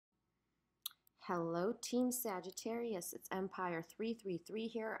Hello, Team Sagittarius. It's Empire 333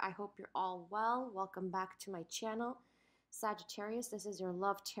 here. I hope you're all well. Welcome back to my channel. Sagittarius, this is your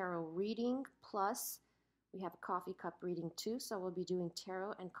love tarot reading. Plus, we have a coffee cup reading too. So we'll be doing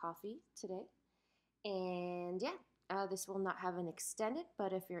tarot and coffee today. And yeah, this will not have an extended,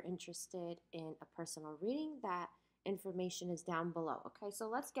 but if you're interested in a personal reading, that information is down below. Okay, so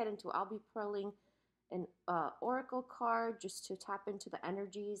let's get into it. I'll be pulling an oracle card just to tap into the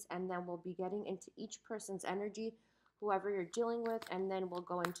energies, and then we'll be getting into each person's energy, whoever you're dealing with, and then we'll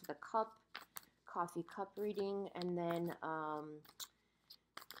go into the coffee cup reading, and then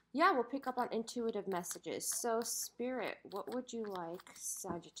yeah, we'll pick up on intuitive messages. So Spirit, what would you like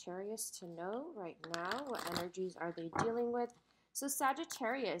Sagittarius to know right now? What energies are they dealing with? So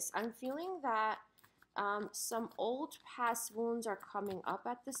Sagittarius, I'm feeling that some old past wounds are coming up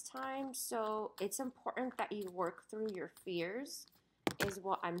at this time, so it's important that you work through your fears, is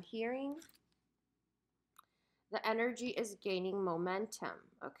what I'm hearing. The energy is gaining momentum,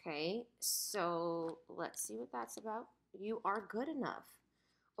 okay? So let's see what that's about. You are good enough.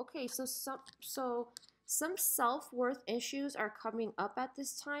 Okay, so some self-worth issues are coming up at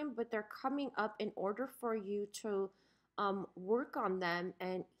this time, but they're coming up in order for you to work on them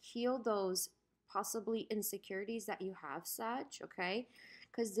and heal those possibly insecurities that you have, Sag, okay?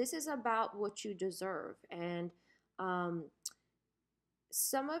 Because this is about what you deserve. And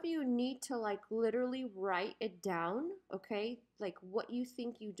some of you need to like literally write it down, okay? Like what you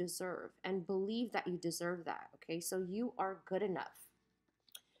think you deserve and believe that you deserve that, okay? So you are good enough.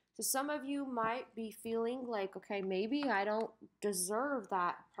 So some of you might be feeling like, okay, maybe I don't deserve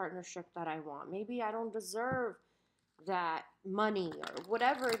that partnership that I want. Maybe I don't deserve that money or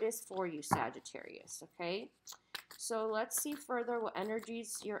whatever it is for you, Sagittarius, okay? So let's see further what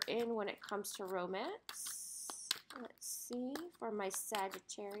energies you're in when it comes to romance. Let's see for my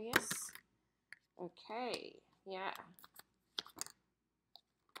Sagittarius. Okay, yeah.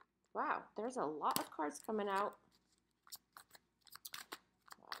 Wow, there's a lot of cards coming out.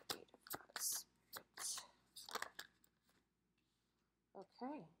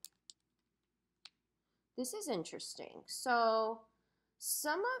 Okay. This is interesting. So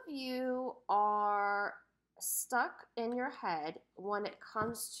some of you are stuck in your head when it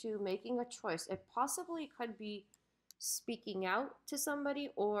comes to making a choice. It possibly could be speaking out to somebody,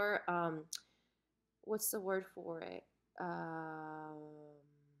 or what's the word for it?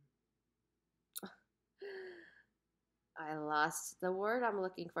 I lost the word I'm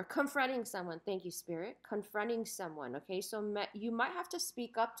looking for. Confronting someone. Thank you, Spirit. Confronting someone. Okay, so you might have to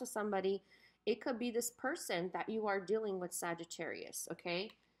speak up to somebody. It could be this person that you are dealing with, Sagittarius, okay?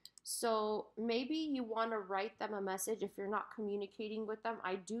 So maybe you want to write them a message if you're not communicating with them.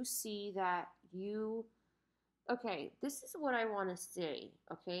 I do see that you... Okay, this is what I want to say,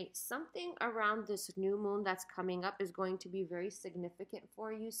 okay? Something around this new moon that's coming up is going to be very significant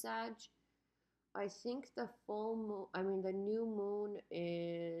for you, Sag. I think the full moon, the new moon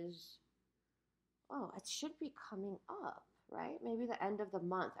is, oh, it should be coming up, right? Maybe the end of the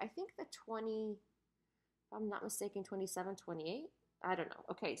month. I think the 20, if I'm not mistaken, 27, 28. I don't know.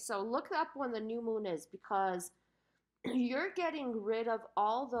 Okay, so look up when the new moon is, because you're getting rid of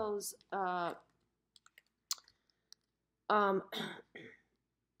all those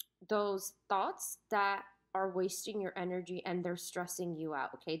those thoughts that are wasting your energy and they're stressing you out,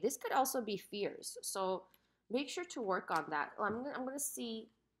 okay? This could also be fears, so make sure to work on that. I'm gonna see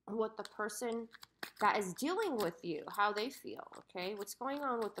what the person that is dealing with you, how they feel, okay? What's going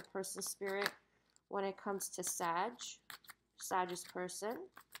on with the person's spirit when it comes to Sag's person.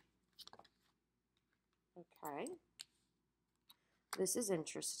 Okay. This is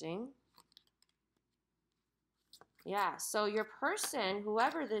interesting. Yeah, so your person,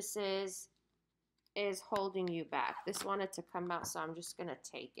 whoever this is holding you back. This wanted to come out, so I'm just going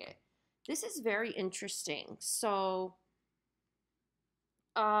to take it. This is very interesting. So,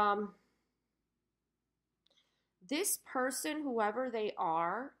 this person, whoever they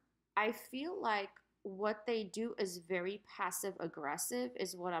are, I feel like what they do is very passive aggressive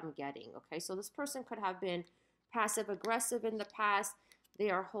is what I'm getting, okay? So this person could have been passive aggressive in the past. They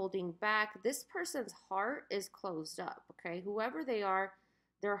are holding back. This person's heart is closed up, okay? Whoever they are,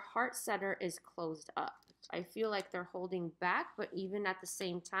 their heart center is closed up. I feel like they're holding back, but even at the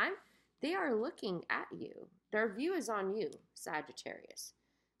same time, they are looking at you. Their view is on you, Sagittarius.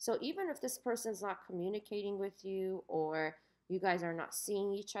 So even if this person's not communicating with you, or you guys are not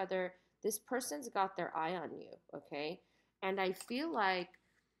seeing each other, this person's got their eye on you, okay? And I feel like,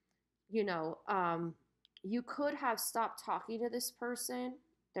 you know, you could have stopped talking to this person.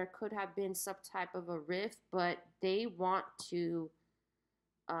 There could have been some type of a rift, but they want to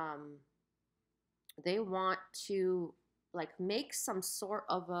They want to like make some sort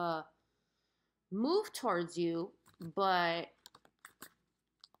of a move towards you, but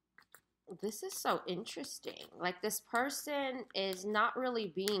this is so interesting. Like this person is not really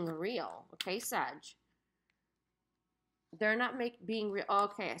being real. Okay, Sag. They're not being real.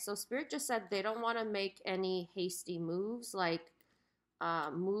 Okay, so Spirit just said they don't want to make any hasty moves, like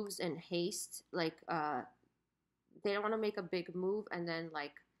moves in haste. Like they don't want to make a big move and then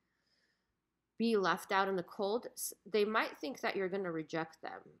like be left out in the cold. They might think that you're going to reject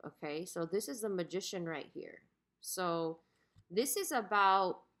them. Okay, so this is the Magician right here. So this is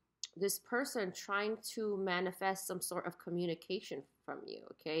about this person trying to manifest some sort of communication from you.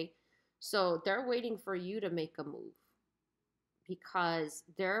 Okay, so they're waiting for you to make a move because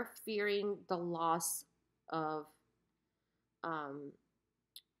they're fearing the loss of um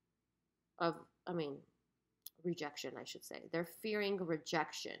of I mean rejection, I should say. They're fearing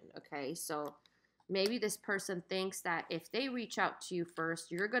rejection. Okay, so maybe this person thinks that if they reach out to you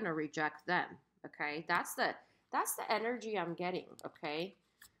first, you're gonna reject them. Okay, that's the energy I'm getting. Okay,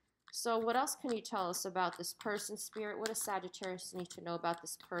 so what else can you tell us about this person, Spirit? What does Sagittarius need to know about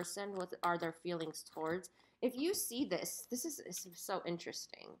this person? What are their feelings towards? If you see this, this is so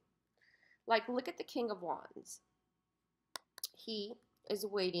interesting. Like, look at the King of Wands. He is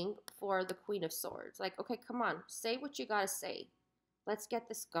waiting for the Queen of Swords. Like, okay, come on, say what you gotta say. Let's get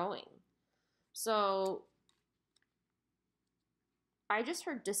this going. So I just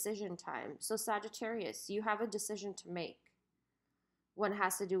heard decision time. So Sagittarius, you have a decision to make. One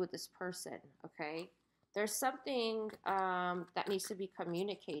has to do with this person, okay? There's something that needs to be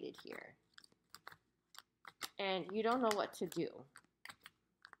communicated here. And you don't know what to do.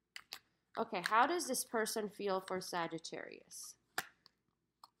 Okay, how does this person feel for Sagittarius?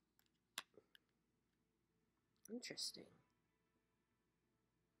 Interesting.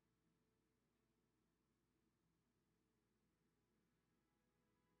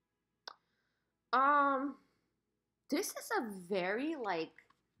 This is a very like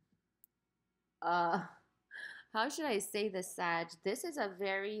how should I say this, Sag? This is a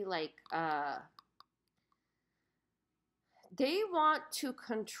very like they want to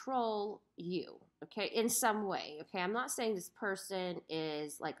control you, okay, in some way. Okay, I'm not saying this person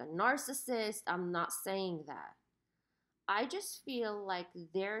is like a narcissist. I'm not saying that. I just feel like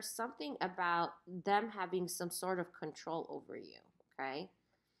there's something about them having some sort of control over you, okay?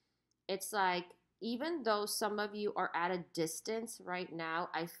 It's like, even though some of you are at a distance right now,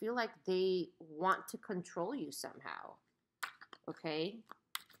 I feel like they want to control you somehow, okay?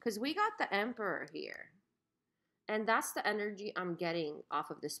 Because we got the Emperor here. And that's the energy I'm getting off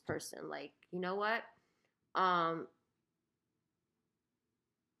of this person. Like, you know what? Oh,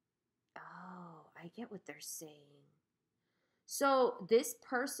 I get what they're saying. So this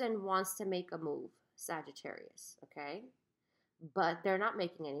person wants to make a move, Sagittarius, okay? But they're not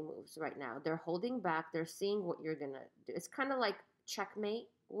making any moves right now. They're holding back. They're seeing what you're gonna do. It's kind of like checkmate.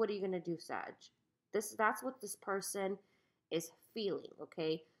 What are you gonna do, Sag? That's what this person is feeling,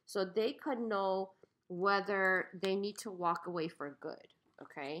 okay? So they could know whether they need to walk away for good,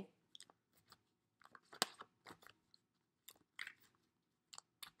 okay?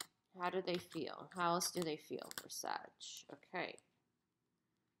 How do they feel? How else do they feel for Sag? Okay.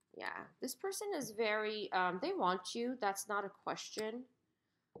 Yeah, this person is very, they want you. That's not a question.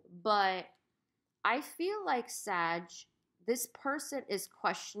 But I feel like, Sag, this person is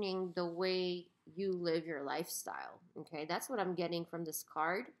questioning the way you live your lifestyle. Okay, that's what I'm getting from this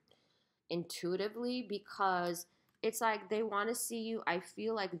card intuitively, because it's like they want to see you. I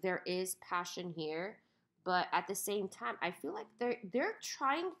feel like there is passion here, but at the same time, I feel like they're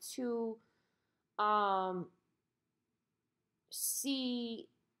trying to see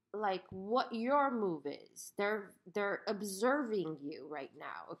like what your move is. They're observing you right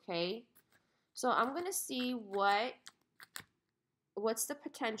now, okay? So I'm going to see what's the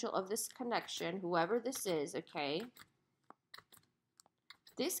potential of this connection, whoever this is, okay?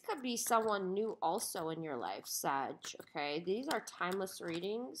 This could be someone new also in your life, Sag, okay? These are timeless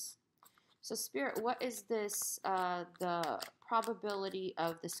readings. So Spirit, what is this, the probability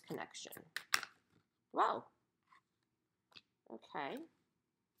of this connection? Wow. Okay.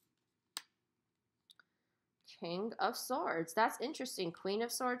 King of Swords. That's interesting. Queen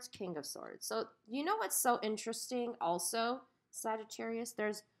of Swords, King of Swords. So you know what's so interesting also, Sagittarius?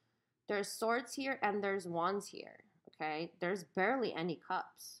 There's swords here and there's wands here. Okay? There's barely any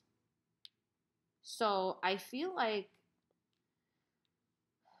cups. So I feel like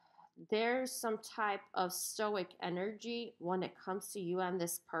there's some type of stoic energy when it comes to you and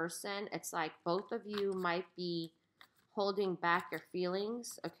this person. It's like both of you might be holding back your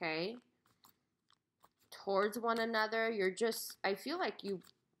feelings, okay? towards one another. You're just, I feel like you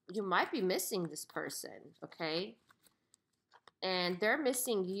might be missing this person, okay? And they're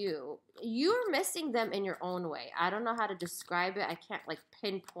missing you. You're missing them in your own way. I don't know how to describe it. I can't like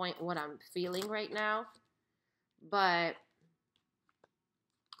pinpoint what I'm feeling right now. But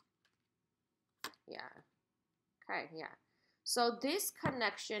yeah. Okay, yeah. So this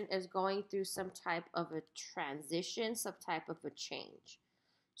connection is going through some type of a transition, some type of a change.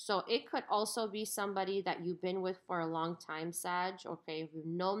 So it could also be somebody that you've been with for a long time, Sag. Okay, you've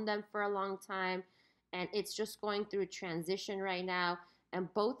known them for a long time, and it's just going through a transition right now,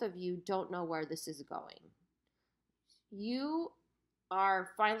 and both of you don't know where this is going. You are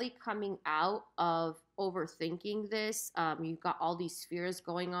finally coming out of overthinking this. You've got all these fears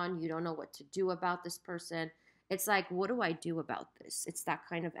going on. You don't know what to do about this person. It's like, what do I do about this? It's that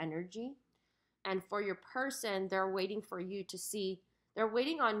kind of energy. And for your person, they're waiting for you to see, they're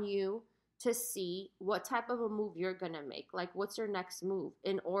waiting on you to see what type of a move you're going to make. Like, what's your next move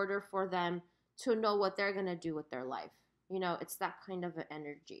in order for them to know what they're going to do with their life. You know, it's that kind of an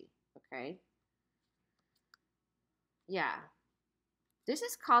energy. Okay. Yeah. This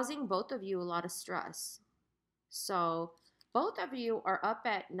is causing both of you a lot of stress. So both of you are up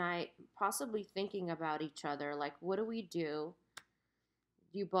at night, possibly thinking about each other. Like, what do we do?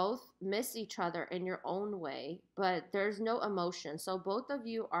 You both miss each other in your own way, but there's no emotion. So both of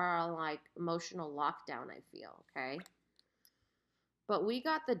you are on like emotional lockdown, I feel, okay? But we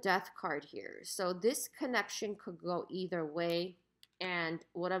got the death card here. So this connection could go either way. And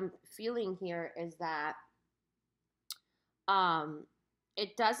what I'm feeling here is that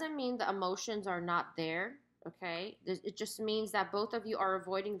it doesn't mean the emotions are not there, okay? It just means that both of you are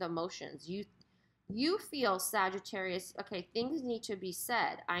avoiding the emotions. You feel, Sagittarius, okay, things need to be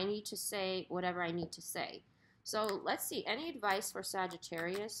said. I need to say whatever I need to say. So let's see, any advice for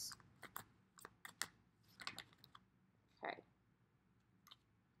Sagittarius? Okay.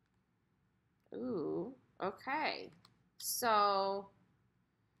 Ooh, okay. So,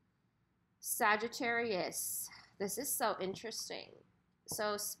 Sagittarius, this is so interesting.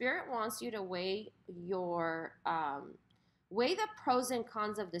 So Spirit wants you to weigh your weigh the pros and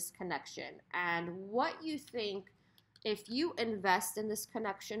cons of this connection and what you think, if you invest in this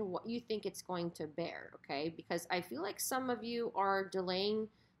connection, what you think it's going to bear, okay? Because I feel like some of you are delaying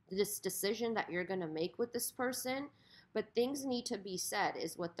this decision that you're going to make with this person, but things need to be said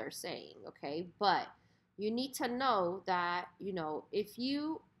is what they're saying, okay? But you need to know that, you know, if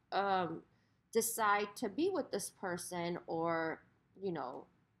you decide to be with this person, or, you know,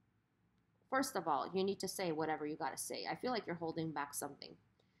 first of all, you need to say whatever you got to say. I feel like you're holding back something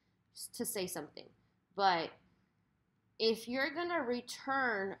to say something. But if you're going to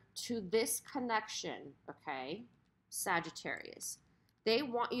return to this connection, okay, Sagittarius, they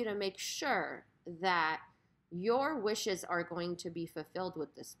want you to make sure that your wishes are going to be fulfilled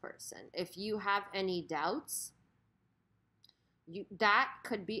with this person. If you have any doubts, that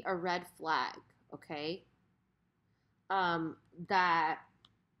could be a red flag, okay? That,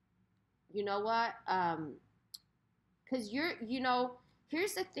 you know what? Because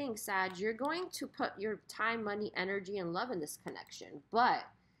here's the thing, Sag, you're going to put your time, money, energy, and love in this connection. But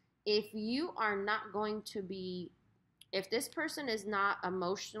if you are not going to be, if this person is not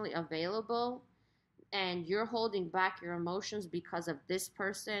emotionally available and you're holding back your emotions because of this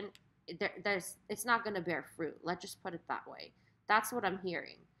person, it's not going to bear fruit. Let's just put it that way. That's what I'm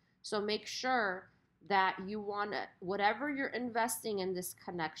hearing. So make sure that you want to, whatever you're investing in this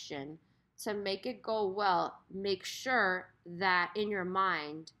connection, to make it go well, make sure that in your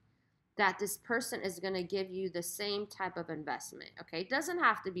mind that this person is going to give you the same type of investment, okay? It doesn't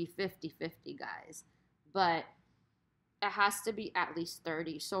have to be 50-50, guys, but it has to be at least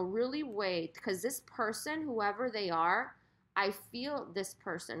 30. So really wait, because this person, whoever they are, I feel this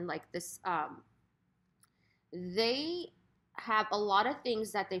person, like this, they have a lot of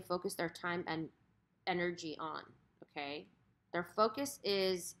things that they focus their time and energy on, okay? Their focus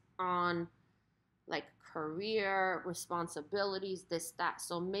is on like career, responsibilities, this, that.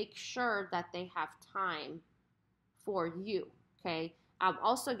 So make sure that they have time for you, okay? I'm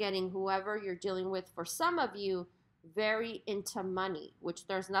also getting whoever you're dealing with, for some of you, very into money, which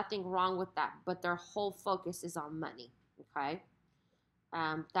there's nothing wrong with that, but their whole focus is on money, okay?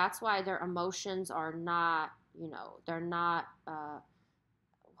 That's why their emotions are not, you know, they're not,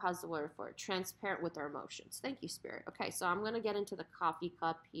 how's the word for it? Transparent with their emotions. Thank you, Spirit. Okay, so I'm going to get into the coffee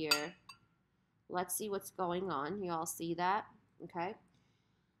cup here. Let's see what's going on. You all see that? Okay.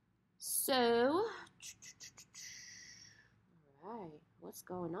 So, all right, what's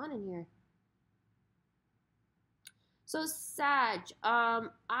going on in here? So Sag,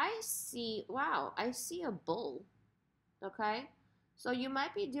 I see, wow, I see a bull. Okay. So you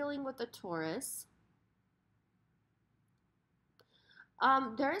might be dealing with a Taurus.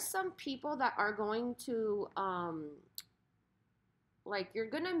 There's some people that are going to like you're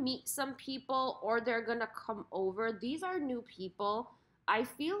gonna meet some people or they're gonna come over. These are new people. I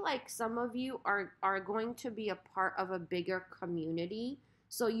feel like some of you are going to be a part of a bigger community.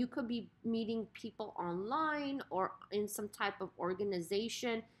 So you could be meeting people online or in some type of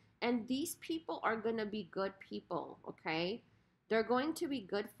organization, and these people are gonna be good people, okay? They're going to be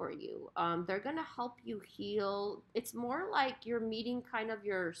good for you. They're gonna help you heal. It's more like you're meeting kind of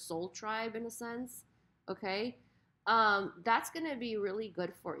your soul tribe in a sense, okay? That's gonna be really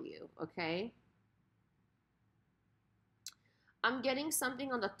good for you, okay? I'm getting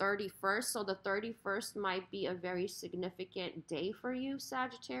something on the 31st, so the 31st might be a very significant day for you,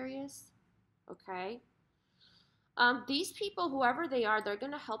 Sagittarius, okay? These people, whoever they are, they're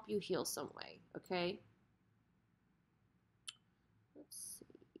gonna help you heal some way, okay? Let's see.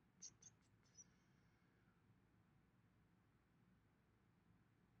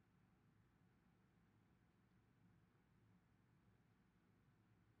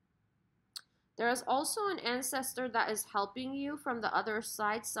 There is also an ancestor that is helping you from the other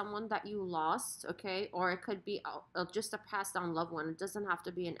side, someone that you lost, okay? Or it could be just a passed down loved one. It doesn't have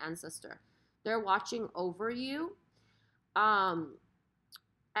to be an ancestor. They're watching over you, um,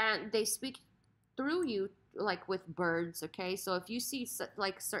 and they speak through you like with birds, okay? So if you see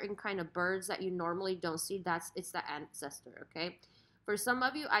like certain kind of birds that you normally don't see, it's the ancestor, okay? For some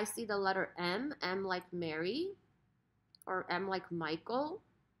of you, I see the letter M, M like Mary, or M like Michael.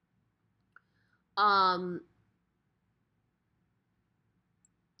 Um,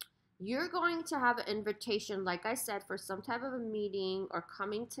 you're going to have an invitation, like I said, for some type of a meeting or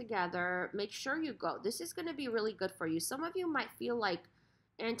coming together. Make sure you go. This is going to be really good for you. Some of you might feel like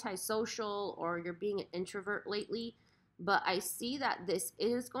antisocial or you're being an introvert lately, but I see that this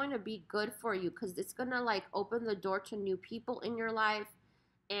is going to be good for you because it's going to like open the door to new people in your life,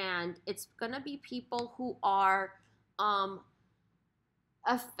 and it's going to be people who are um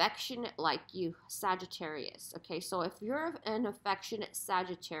affectionate like you, Sagittarius. Okay, so if you're an affectionate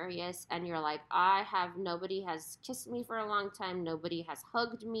Sagittarius and you're like, nobody has kissed me for a long time, nobody has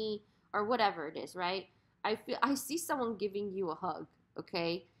hugged me, or whatever it is, right? I see someone giving you a hug,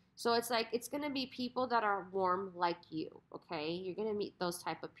 okay? So it's like it's gonna be people that are warm like you, okay? You're gonna meet those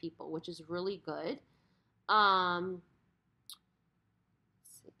type of people, which is really good. Um,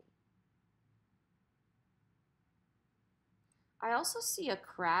 let's see. I also see a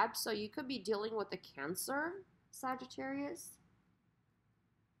crab, so you could be dealing with a Cancer, Sagittarius.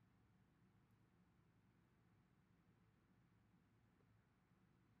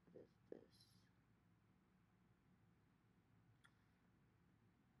 What is this?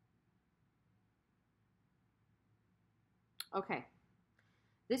 Okay.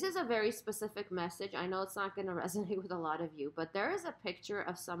 This is a very specific message. I know it's not going to resonate with a lot of you, but there is a picture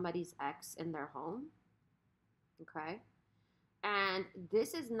of somebody's ex in their home. Okay. And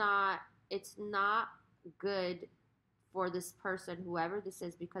it's not good for this person, whoever this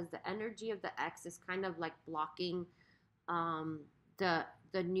is, because the energy of the ex is kind of like blocking um, the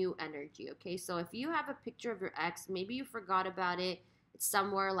new energy. Okay, so if you have a picture of your ex, maybe you forgot about it. It's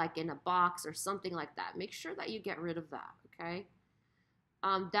somewhere like in a box or something like that. Make sure that you get rid of that. Okay,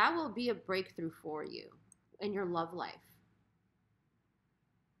 that will be a breakthrough for you in your love life.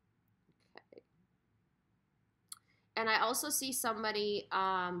 Okay, and I also see somebody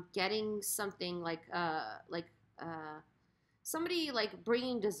getting something like somebody like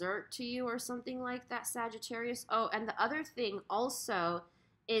bringing dessert to you or something like that, Sagittarius. Oh, and the other thing also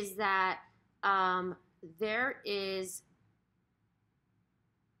is that um, there is,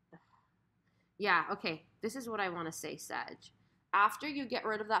 yeah, okay, this is what I want to say, Sag. After you get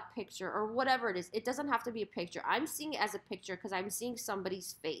rid of that picture or whatever it is, it doesn't have to be a picture. I'm seeing it as a picture because I'm seeing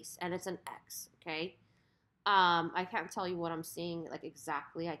somebody's face and it's an X, okay? I can't tell you what I'm seeing like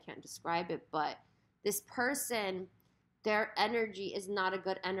exactly. I can't describe it, but this person, their energy is not a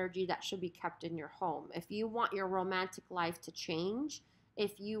good energy that should be kept in your home. If you want your romantic life to change,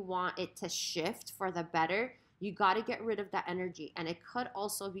 if you want it to shift for the better, you got to get rid of that energy. And it could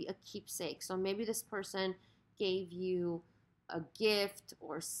also be a keepsake. So maybe this person gave you a gift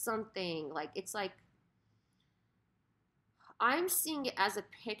or something. Like it's like I'm seeing it as a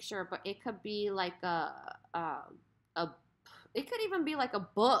picture, but it could be like a it could even be like a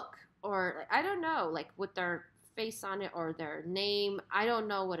book or I don't know, like with their face on it or their name. I don't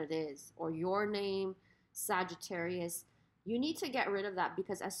know what it is or your name, Sagittarius. You need to get rid of that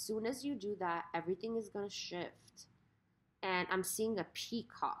because as soon as you do that, everything is going to shift. and I'm seeing a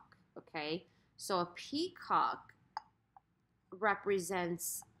peacock, okay? So a peacock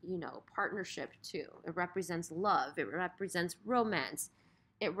represents, you know, partnership too. It represents love, it represents romance,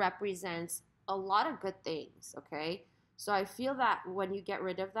 it represents a lot of good things, okay? So I feel that when you get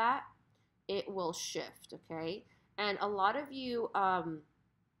rid of that, it will shift, okay? And a lot of you,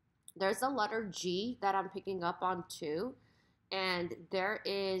 there's a letter G that I'm picking up on too. And there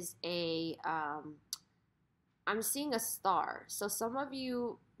is I'm seeing a star. So some of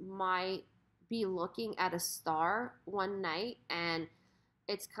you might be looking at a star one night, and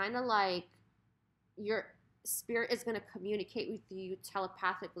it's kind of like your spirit is going to communicate with you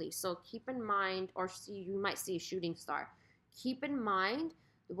telepathically. So keep in mind, or see, you might see a shooting star. Keep in mind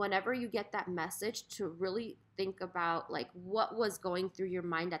whenever you get that message to really think about like what was going through your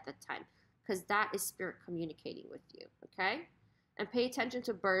mind at the time, because that is spirit communicating with you, okay? And pay attention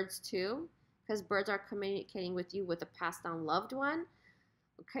to birds too, because birds are communicating with you with a passed on loved one.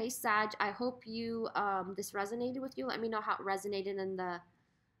 Okay, Sag, I hope you this resonated with you. Let me know how it resonated in the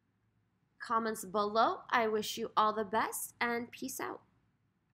comments below. I wish you all the best and peace out.